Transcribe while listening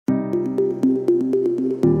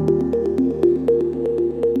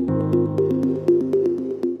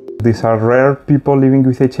These are rare people living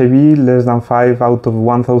with HIV, less than 5 out of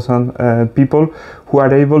 1,000 people who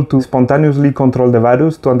are able to spontaneously control the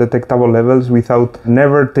virus to undetectable levels without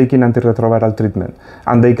never taking antiretroviral treatment.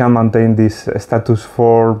 And they can maintain this status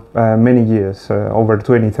for many years, over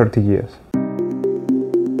 20, 30 years.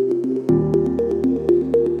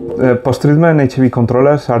 Post-treatment HIV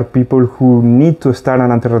controllers are people who need to start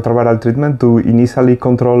an antiretroviral treatment to initially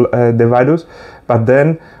control the virus, but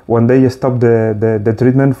then when they stop the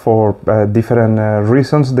treatment for different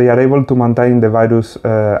reasons, they are able to maintain the virus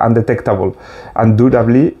undetectable and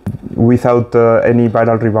durably without any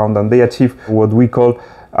viral rebound, and they achieve what we call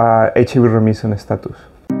HIV remission status.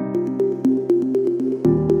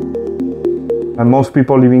 And most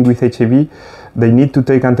people living with HIV, they need to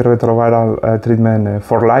take antiretroviral treatment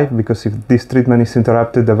for life, because if this treatment is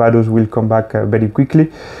interrupted, the virus will come back very quickly.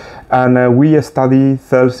 And we study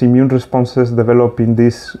cells' immune responses developed in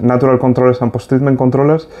these natural controllers and post-treatment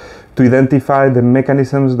controllers to identify the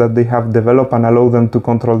mechanisms that they have developed and allow them to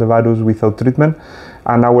control the virus without treatment.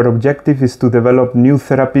 And our objective is to develop new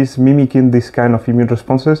therapies mimicking this kind of immune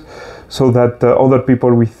responses so that other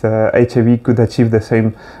people with HIV could achieve the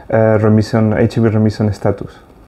same HIV remission status.